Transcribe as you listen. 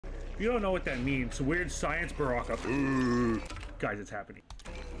You don't know what that means. Weird science, Baraka. Guys, it's happening.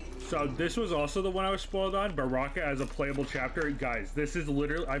 So this was also the one I was spoiled on. Baraka as a playable chapter. Guys, this is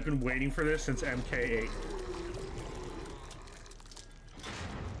literally... I've been waiting for this since MK8.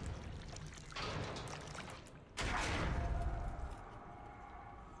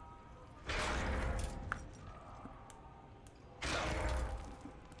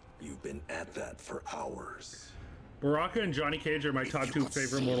 You've been at that for hours. Baraka and Johnny Cage are my top two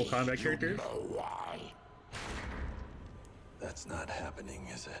favorite Mortal Kombat characters. Know why? That's not happening,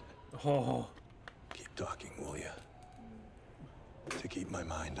 is it? Oh. Keep talking, will ya? To keep my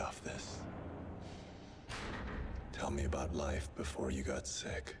mind off this. Tell me about life before you got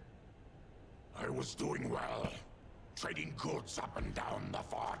sick. I was doing well, trading goods up and down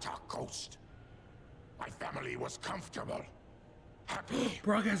the Varta coast. My family was comfortable, happy.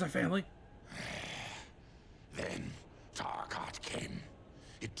 Baraka has a family. Then Tarkat came.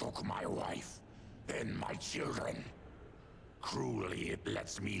 It took my wife, then my children. Cruelly, it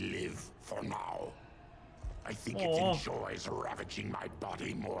lets me live for now. I think it enjoys ravaging my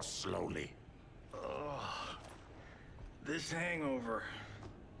body more slowly. Ugh. This hangover.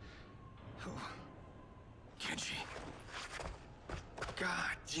 Kenji.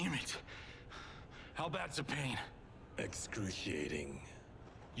 God damn it. How bad's the pain? Excruciating.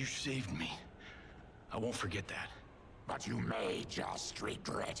 You saved me. I won't forget that. But you may just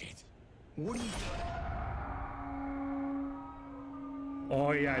regret it. What are you...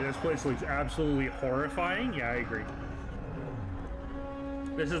 Oh yeah, this place looks absolutely horrifying. Yeah, I agree.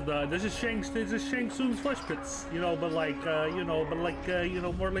 This is Shang Tsung's flesh pits, you know, but like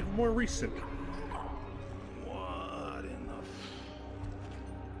more recent. What in the...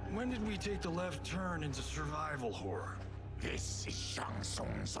 When did we take the left turn into survival horror? This is Shang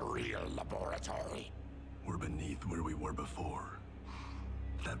Tsung's real laboratory. We're beneath where we were before.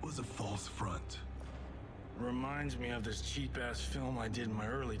 That was a false front. Reminds me of this cheap-ass film I did in my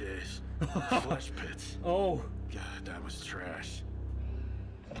early days. Flesh Pits. Oh. God, that was trash.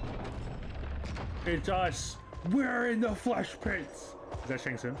 It's us. We're in the flesh pits. Is that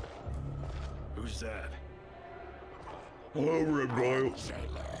Shang Tsung? Who's that? Hello, Reptile.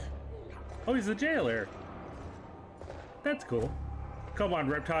 Oh, he's the jailer. That's cool. Come on,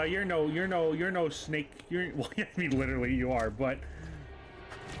 Reptile. You're no snake. Well, I mean, literally, you are, but.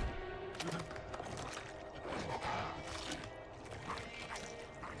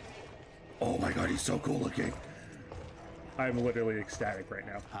 Oh my God, he's so cool looking. I'm literally ecstatic right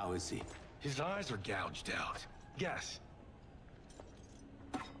now. How is he? His eyes are gouged out. Guess.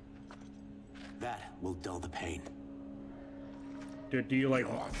 That will dull the pain. Do you like...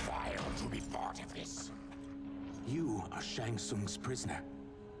 You're vile to be part of this. You are Shang Tsung's prisoner.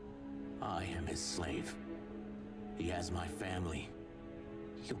 I am his slave. He has my family.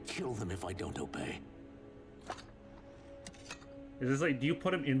 He'll kill them if I don't obey. Is this like, do you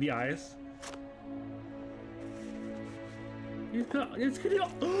put him in the eyes? It's gonna...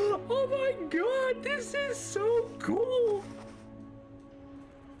 Oh my God, this is so cool!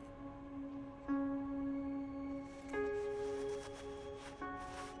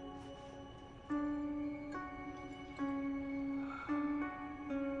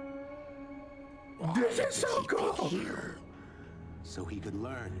 This is so cool! So he could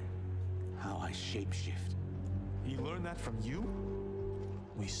learn how I shapeshift. He learned that from you?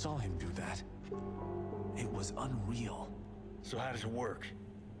 We saw him do that. It was unreal. So how does it work?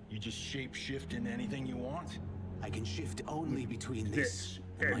 You just shape-shift into anything you want? I can shift only between this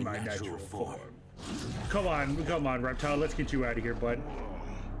and my natural form. Come on, Reptile. Let's get you out of here, bud.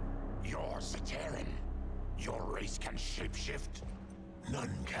 You're Zateran. Your race can shapeshift.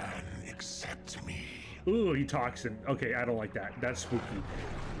 None can except me. Ooh, he talks and... Okay, I don't like that. That's spooky.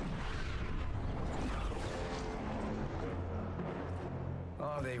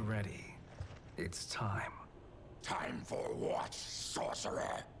 Are they ready? It's time. Time for what,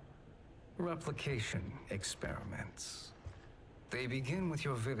 sorcerer? Replication experiments. They begin with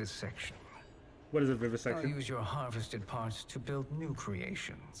your vivisection. What is a I'll vivisection? use your harvested parts to build new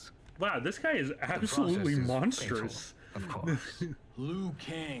creations. Wow, this guy is absolutely The process is monstrous. painful, of course. Liu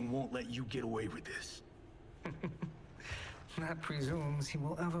Kang won't let you get away with this. That presumes he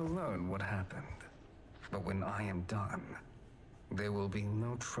will ever learn what happened. But when I am done, there will be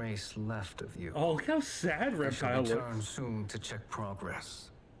no trace left of you. Oh, look how sad Reptile I shall return looks. soon to check progress.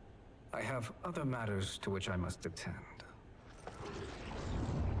 I have other matters to which I must attend.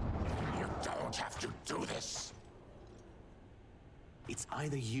 You don't have to do this. It's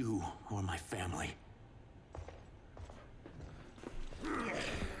either you or my family.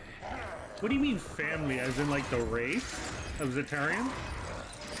 What do you mean family? As in like the race of Zaterian?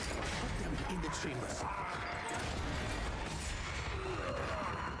 chambers.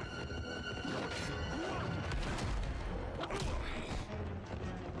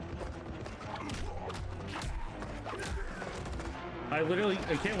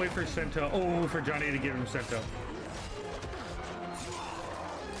 I can't wait for Sento. Oh, for Johnny to give him Sento.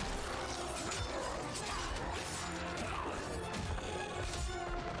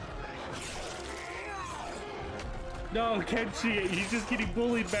 No, Kenshi, he's just getting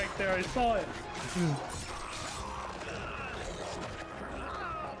bullied back there. I saw it.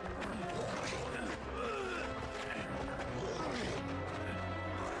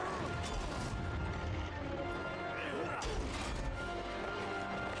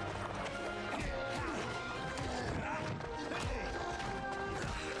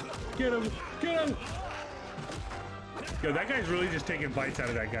 Get him! Get him! Yo, that guy's really just taking bites out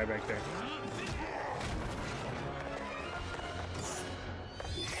of that guy back there.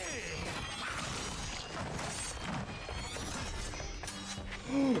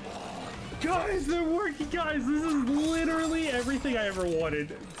 Guys, they're working, guys! This is literally everything I ever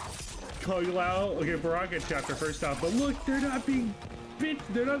wanted. Kung Lao, okay, Baraka chapter first off, but look, they're not being bitch,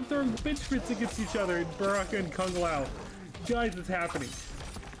 they're not throwing bitch fits against each other in Baraka and Kung Lao. Guys, it's happening.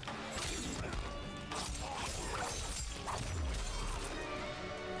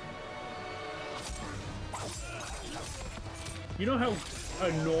 You know how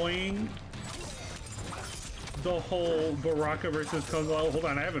annoying the whole Baraka versus Kung Lao? Hold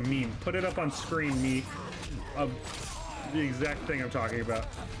on, I have a meme. Put it up on screen, me. The exact thing I'm talking about.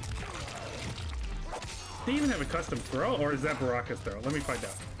 They even have a custom throw, or is that Baraka's throw? Let me find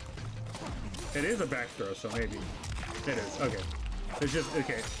out. It is a back throw, so maybe. It is, okay. It's just,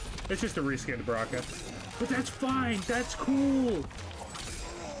 okay. It's just a reskinned Baraka. But that's fine, that's cool!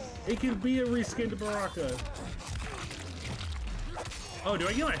 It can be a reskinned Baraka. Oh, do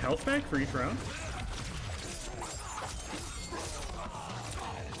I get my health back for each round?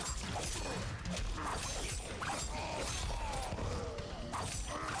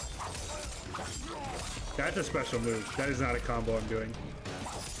 That's a special move. That is not a combo I'm doing.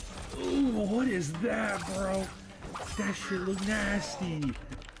 Ooh, what is that, bro? That shit look nasty.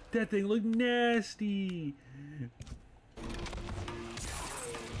 That thing look nasty.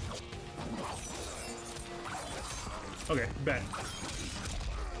 Okay, bet.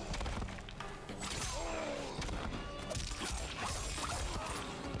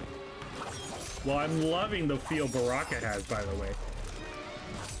 Well, I'm loving the feel Baraka has, by the way.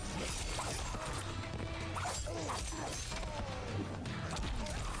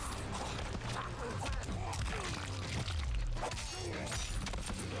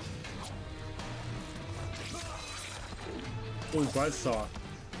 Ooh, buzzsaw.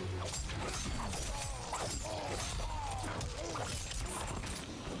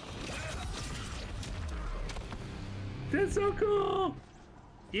 That's so cool!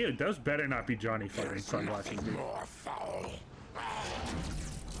 Ew, those better not be Johnny fucking sunglasses. More foul.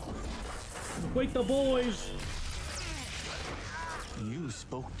 Wake the boys! You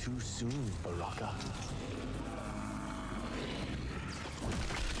spoke too soon, Baraka.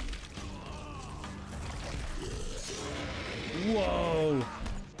 Whoa!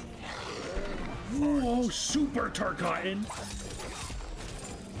 Whoa, super Tarkatan!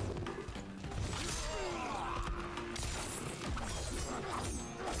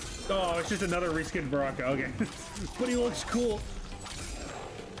 Oh, it's just another reskinned Baraka, okay. But he looks cool.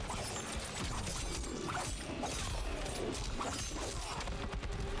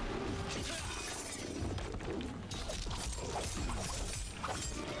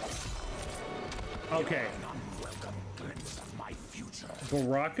 Okay.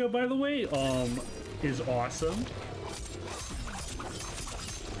 Baraka, by the way, is awesome.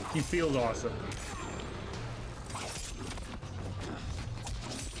 He feels awesome.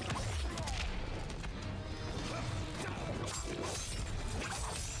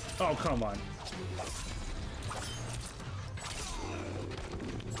 Oh, come on.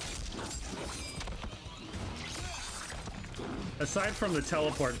 Aside from the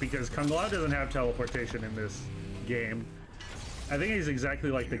teleport, because Kung Lao doesn't have teleportation in this game, I think he's exactly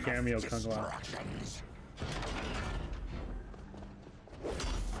like the cameo Kung Lao.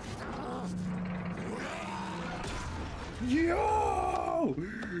 Yo!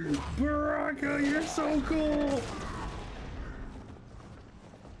 Baraka, you're so cool!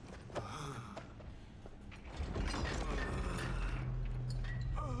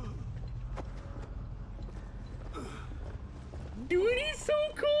 Dude, he's so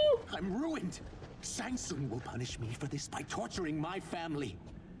cool! I'm ruined! Shang Tsung will punish me for this by torturing my family.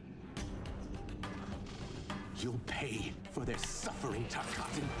 You'll pay for their suffering,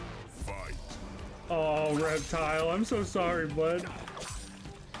 Tarkatan. Fight. Oh, Reptile, I'm so sorry, bud.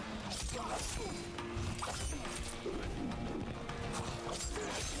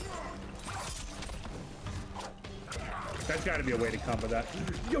 That's gotta be a way to combo that.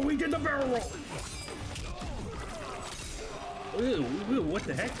 Yo, we did the barrel roll! Ooh, what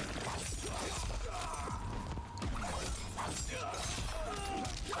the heck?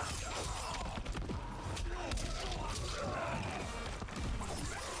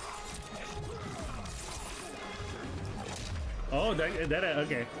 Oh, that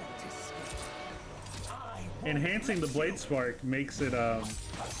okay. Enhancing the blade spark makes it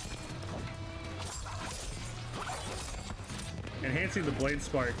enhancing the blade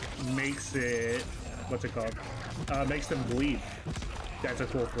spark makes it, what's it called? Makes them bleed. That's a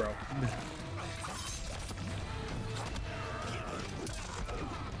cool throw.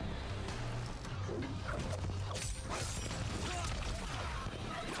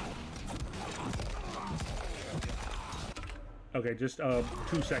 Okay, just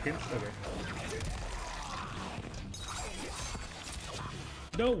 2 seconds. Okay.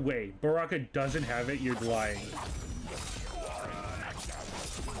 No way, Baraka doesn't have it. You're lying.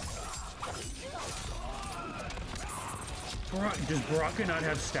 Does Baraka not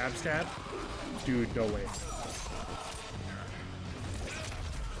have stab? Dude, no way.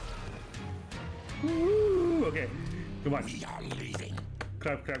 Woo! Okay, come on. We are leaving.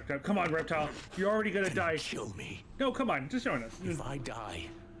 Clap. Come on, Reptile. You're already gonna die. Kill me. No, come on. Just join us. If I die,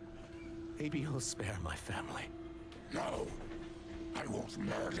 maybe he'll spare my family. No, I won't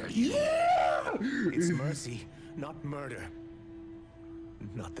murder you. Yeah! It's mercy, not murder.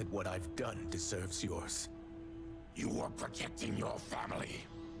 Not that what I've done deserves yours. You were protecting your family.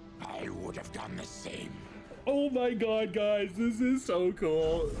 I would have done the same. Oh my god, guys. This is so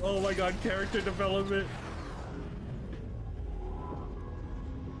cool. Oh my god, character development.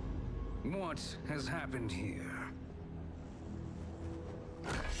 What has happened here?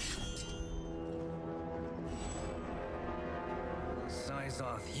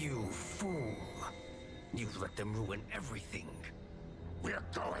 Syzoth, you fool. You let them ruin everything. We're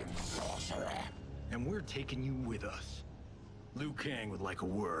going, sorcerer. And we're taking you with us. Liu Kang would like a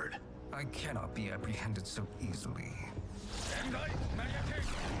word. I cannot be apprehended so easily. Yeah,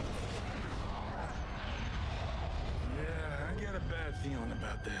 I got a bad feeling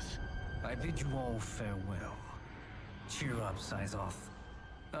about this. I bid you all farewell. Cheer up, Syzoth.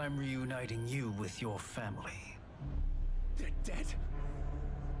 I'm reuniting you with your family. They're dead.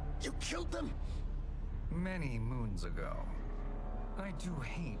 You killed them. Many moons ago. I do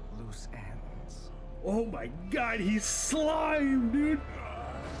hate loose ends. Oh my god, he's slime, dude.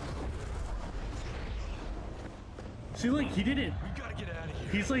 See, like, he didn't. We gotta get out of here.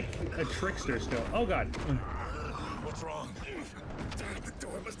 He's like a trickster still. Oh god. What's wrong? The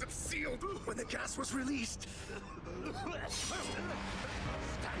door must have sealed when the gas was released. Stand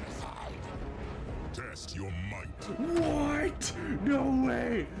aside. Test your might. What? No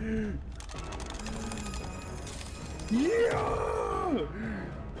way. Yeah!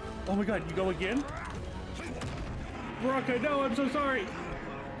 Oh my god, you go again? Baraka, no, I'm so sorry.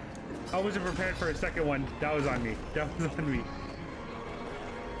 I wasn't prepared for a second one. That was on me. That was on me.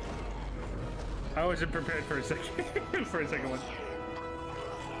 I wasn't prepared for a second for a second one.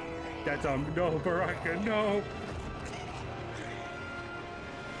 That's no, Baraka, no.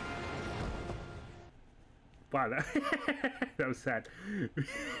 Wow, that was sad.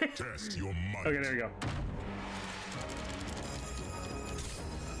 Test your might. Okay, there we go.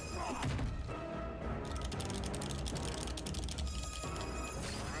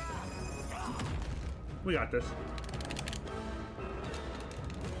 We got this.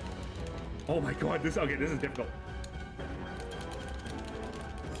 Oh my god, this is difficult.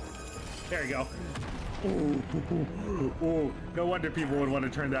 There you go. Ooh, ooh, no wonder people would want to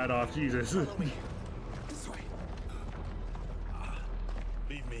turn that off. Jesus. Follow me. This way.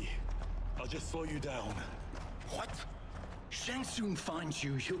 Leave me. I'll just slow you down. What? Shang Tsung finds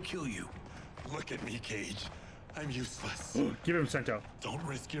you, he'll kill you. Look at me, Cage. I'm useless. Give him Sento. Don't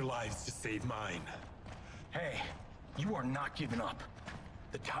risk your lives to save mine. Hey, you are not giving up.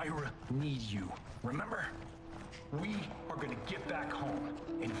 The Tyra need you, remember? We are gonna get back home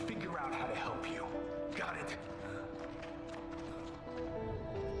and figure out how to help you. Got it?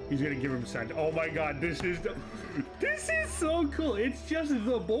 He's gonna give him Sento. Oh my god, this is so cool. It's just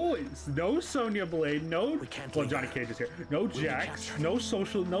the boys. No Sonya Blade, no. Well, Johnny Cage is here. No Jax, no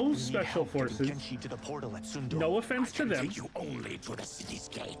special forces. To the portal at Sundor. No offense to them. Take you only to the city's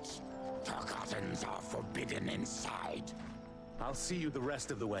gate. Forgottens are forbidden inside. I'll see you the rest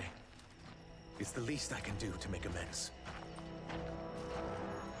of the way. It's the least I can do to make amends.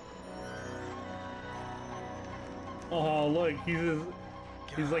 Oh look,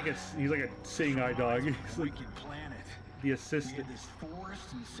 he's like a seeing eye dog. He's like Wicked planet. the We assistant. had this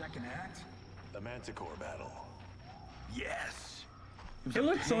forest in the second act. The Manticore battle. Yes. It was Hey, a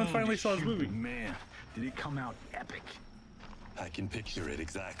look, someone pain finally to saw his shoot, movie. but man, did it come out epic. I can picture it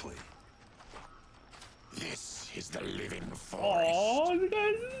exactly. This is the living forest. Oh, you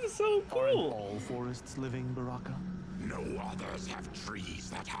guys, this is so Aren't cool. all forests living, Baraka? No others have trees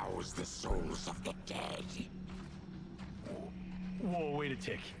that house the souls of the dead. Whoa, wait a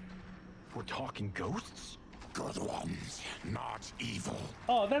tick. We're talking ghosts? Good ones, not evil.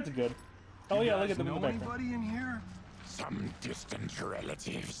 Oh, that's good. Oh yeah, look at them in know the background. anybody in here? Some distant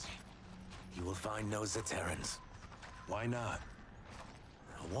relatives. You will find no Zaterrans. Why not?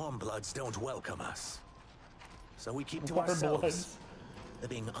 Warm bloods don't welcome us. So we keep to Warm ourselves, bloods.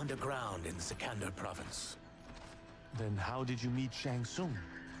 living underground in Sikander province. Then how did you meet Shang Tsung?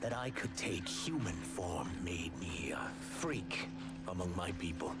 That I could take human form made me a freak among my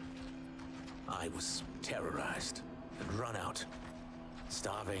people. I was terrorized and run out,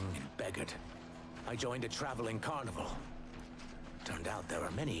 starving and beggared. I joined a traveling carnival. Turned out there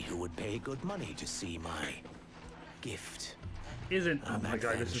are many who would pay good money to see my gift. Isn't? Oh my Back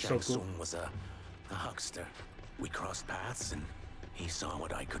god, then, this is so Shang cool. Tsung was a huckster. We crossed paths and he saw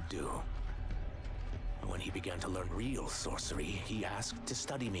what I could do. When he began to learn real sorcery, he asked to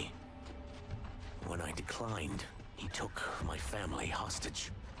study me. When I declined, he took my family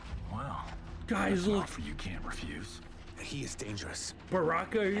hostage. Wow. Guys, That's an look, offer you can't refuse. He is dangerous.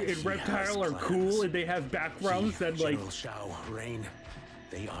 Baraka and he has Reptile are plans. cool, and they have backgrounds He, that like. General Shao, Rain,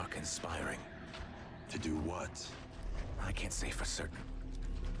 they are conspiring. To do what? I can't say for certain.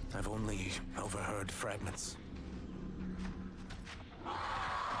 I've only overheard fragments.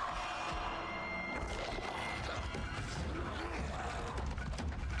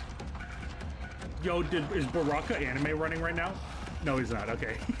 Yo, is Baraka anime running right now? No, he's not.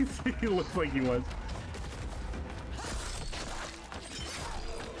 Okay, he looks like he was.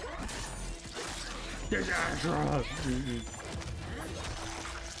 There's Ashra.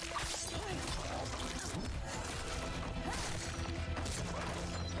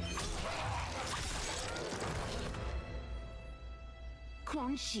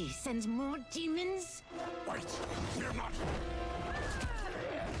 Quan Chi sends more demons? Wait, fear not.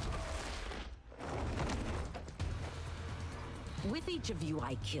 With each of you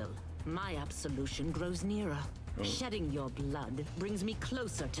I kill, my absolution grows nearer. Shedding your blood brings me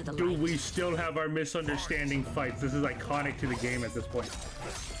closer to the Do light. we still have our misunderstanding fights? This is iconic to the game at this point.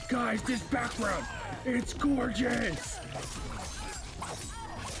 Guys, this background, it's gorgeous.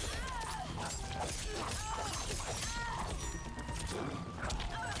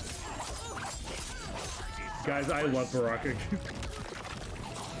 Guys, I love Baraka.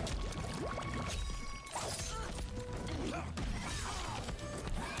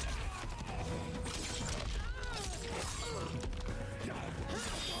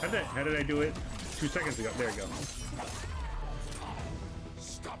 How did I do it 2 seconds ago? There we go.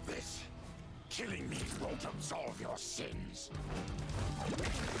 Stop this. Killing me won't absolve your sins.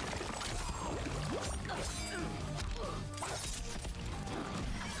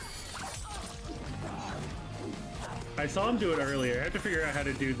 I saw him do it earlier. I have to figure out how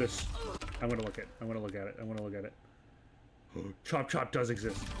to do this. I'm gonna look at it. Chop Chop does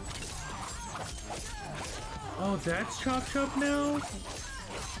exist. Oh, that's Chop Chop now?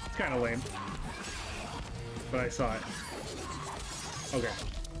 It's kind of lame. But I saw it. Okay.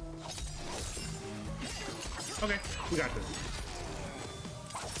 Okay, we got this.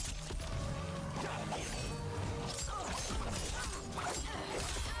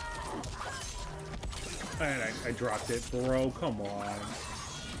 And I dropped it, bro. Come on.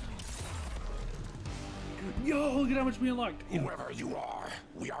 Yo, look at how much we unlocked. Whoever you are,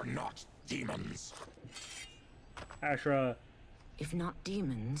 we are not demons. Ashra. If not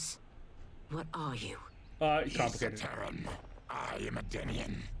demons, what are you? Complicated. He's a Terran. I am a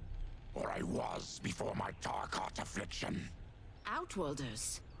Denian. Or I was before my Tarkat affliction.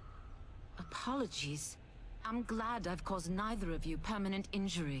 Outworlders. Apologies. I'm glad I've caused neither of you permanent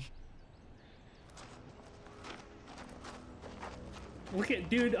injury. Look at,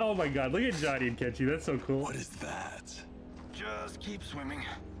 dude, oh my god, look at Johnny and Kenshi, that's so cool. What is that? Just keep swimming.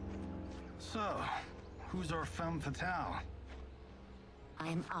 So, who's our femme fatale? I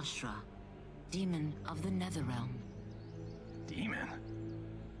am Ashra, demon of the Netherrealm. Demon?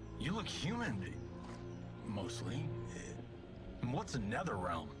 You look human, mostly. And what's a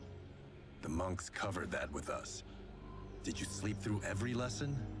Netherrealm? The monks covered that with us. Did you sleep through every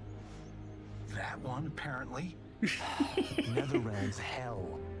lesson? That one, apparently. Netherrealm's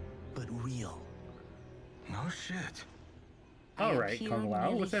hell, but real. No shit. All right, Kung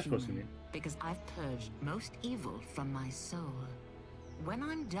Lao. What's that supposed to mean? Because I've purged most evil from my soul. When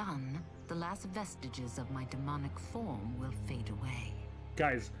I'm done, the last vestiges of my demonic form will fade away.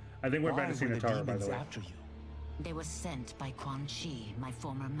 Guys, I think we're about to see Natara, by the way. After you? They were sent by Quan Chi, my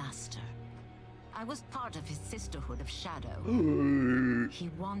former master. I was part of his Sisterhood of Shadow. He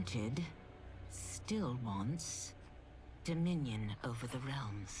wanted, still wants, dominion over the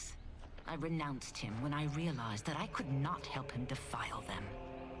realms. I renounced him when I realized that I could not help him defile them.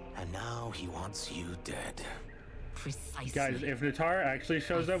 And now he wants you dead. Precisely. Guys, if Natara actually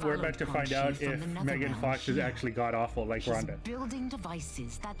shows up, we're about to find out if Megan Fox is actually god awful like Rhonda. Building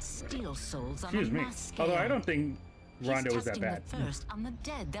devices that steal souls on Excuse a me. mass scale. Although I don't think Rhonda was that bad. He's testing the first on the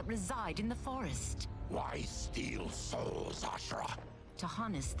dead that reside in the forest. Why steal souls, Ashra? To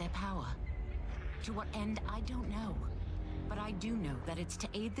harness their power. To what end, I don't know. But I do know that it's to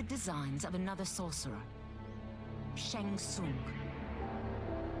aid the designs of another sorcerer. Shang Tsung.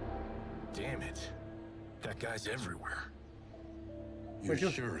 Damn it. That guy's everywhere. You're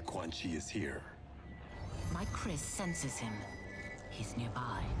sure Quan Chi is here? My Chris senses him. He's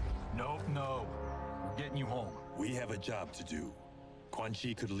nearby. No. We're getting you home. We have a job to do. Quan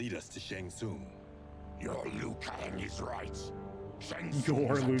Chi could lead us to Shang Tsung. Your Liu Kang is right. Shang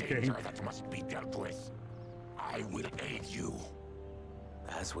Your Tsung is a Liu danger Kang. that must be dealt with. I will aid you.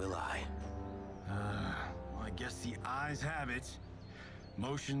 As will I. I guess the eyes have it.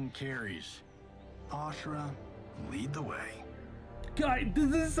 Motion carries. Ashra, lead the way. God,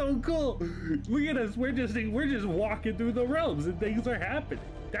 this is so cool. Look at us. We're just walking through the realms and things are happening.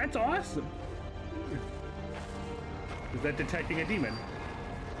 That's awesome. Is that detecting a demon?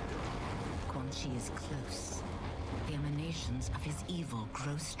 Quan Chi is close. The emanations of his evil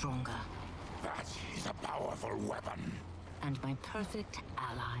grow stronger. That is a powerful weapon. And my perfect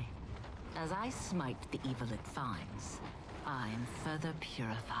ally. As I smite the evil it finds, I am further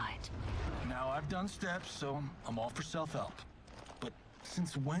purified. Now I've done steps, so I'm all for self-help. But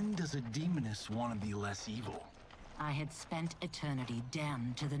since when does a demoness want to be less evil? I had spent eternity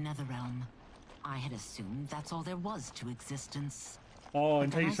damned to the Netherrealm. I had assumed that's all there was to existence. Oh, But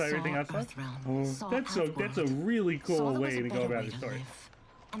until then you I saw everything outside? Earthrealm, Oh, saw that's a Outworld, really saw cool there was way a to go better about way the to story. live,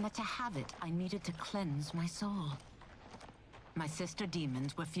 and that to have it, I needed to cleanse my soul. My sister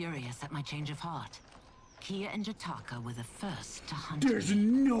demons were furious at my change of heart. Kia and Jataka were the first to hunt There's me.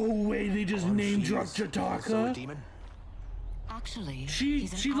 no way they just name dropped So a Jataka. demon? Actually,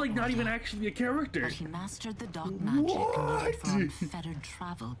 She's he's an like not even outworlder, actually a character. but he mastered the dark magic needed for unfettered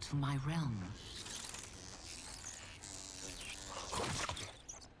travel to my realm.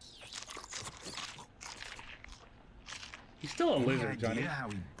 He's still a Any lizard, Johnny. idea how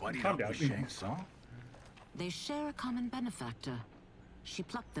he buddied Calm up down. with Shang Tsung? They share a common benefactor. She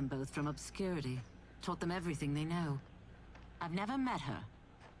plucked them both from obscurity, taught them everything they know. I've never met her,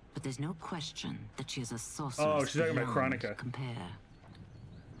 but there's no question that she is a sorceress. Oh, she's talking about beyond Chronica. compare.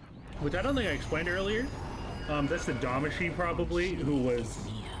 Which I don't think I explained earlier. That's the Damashi probably, who was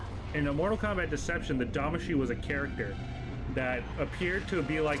in a Mortal Kombat Deception. The Damashi was a character that appeared to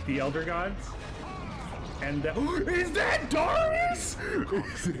be like the Elder Gods. And is that Darius?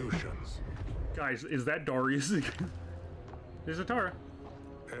 Guys, is that Darius? There's Natara.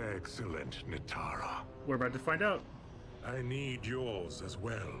 Excellent, Natara. We're about to find out. I need yours as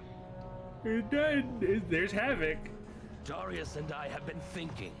well. There's Havoc. Darius and I have been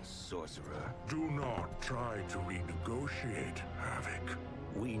thinking, sorcerer. Do not try to renegotiate, Havoc.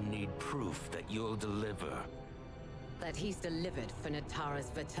 We need proof that you'll deliver. That he's delivered for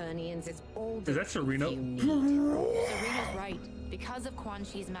Natara's Vaternians is all the Is that Serena? proof you need. Serena's right. Because of Quan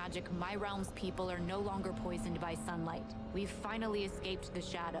Chi's magic, my realm's people are no longer poisoned by sunlight. We've finally escaped the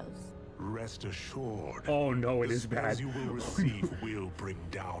shadows. Rest assured. Oh no, it the is bad. spells you will receive will bring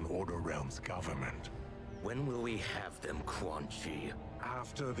down Order Realm's government. When will we have them, Quan Chi?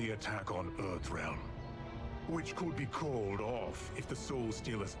 After the attack on Earthrealm, which could be called off if the Soul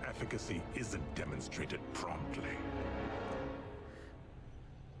Stealer's efficacy isn't demonstrated promptly.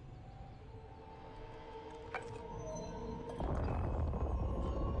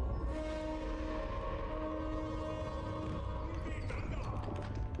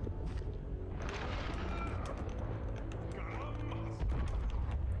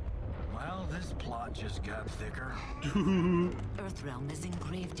 Well, this plot just got thicker. Earthrealm is in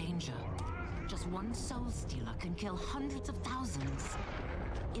grave danger. Just one soul stealer can kill hundreds of thousands.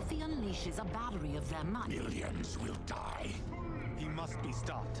 If he unleashes a battery of them, Millions will die. He must be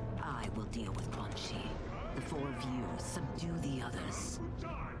stopped. I will deal with Quan Chi. The four of you subdue the others.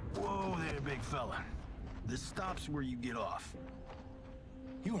 Whoa there, big fella. This stops where you get off.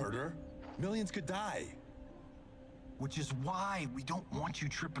 You heard her. Millions could die. which is why we don't want you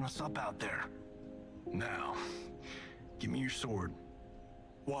tripping us up out there. Now, give me your sword.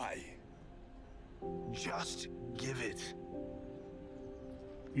 Why? Just give it.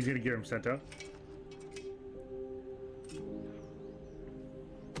 He's gonna give him Sento.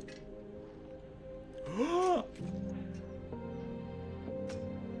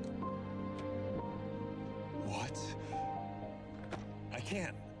 What? I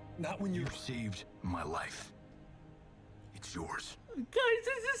can't. Not when You've saved my life. It's yours. Guys,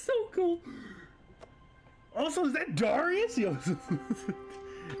 this is so cool. Also, is that Darius? Yo,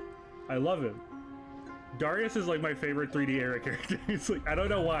 I love him. Darius is like my favorite 3D era character. It's like, I don't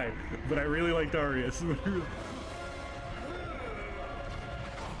know why, but I really like Darius.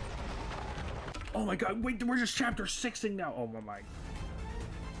 Oh my god, wait, we're just chapter 6ing now. Oh my.